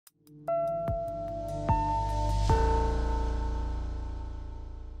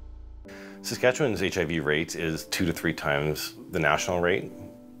Saskatchewan's HIV rate is 2 to 3 times the national rate.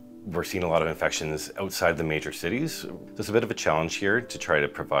 We're seeing a lot of infections outside the major cities. There's a bit of a challenge here to try to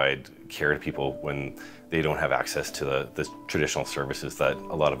provide care to people when they don't have access to the traditional services that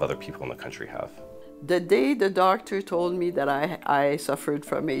a lot of other people in the country have. The day the doctor told me that I suffered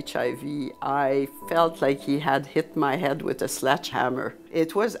from HIV, I felt like he had hit my head with a sledgehammer.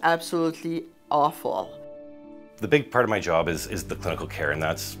 It was absolutely awful. The big part of my job is the clinical care, and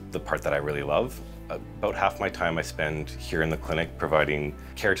that's the part that I really love. About half my time I spend here in the clinic providing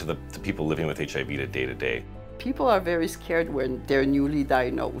care to people living with HIV day to day. People are very scared when they're newly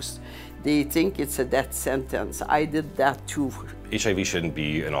diagnosed. They think it's a death sentence. I did that too. HIV shouldn't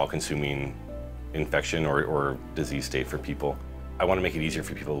be an all-consuming infection or disease state for people. I want to make it easier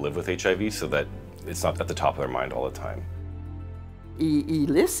for people to live with HIV so that it's not at the top of their mind all the time. He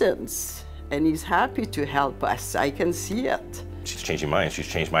listens and he's happy to help us. I can see it. She's changing minds. She's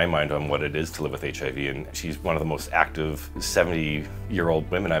changed my mind on what it is to live with HIV, and she's one of the most active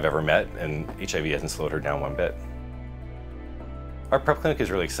 70-year-old women I've ever met, and HIV hasn't slowed her down one bit. Our PrEP clinic is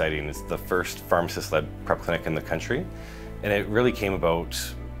really exciting. It's the first pharmacist-led PrEP clinic in the country, and it really came about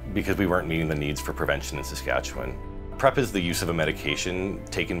because we weren't meeting the needs for prevention in Saskatchewan. PrEP is the use of a medication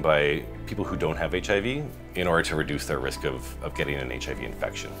taken by people who don't have HIV in order to reduce their risk of getting an HIV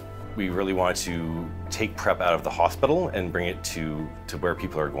infection. We really want to take PrEP out of the hospital and bring it to where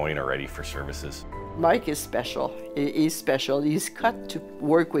people are going already for services. Mike is special. He's special. He's cut to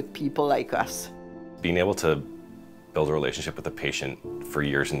work with people like us. Being able to build a relationship with a patient for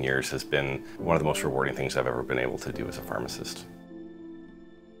years and years has been one of the most rewarding things I've ever been able to do as a pharmacist.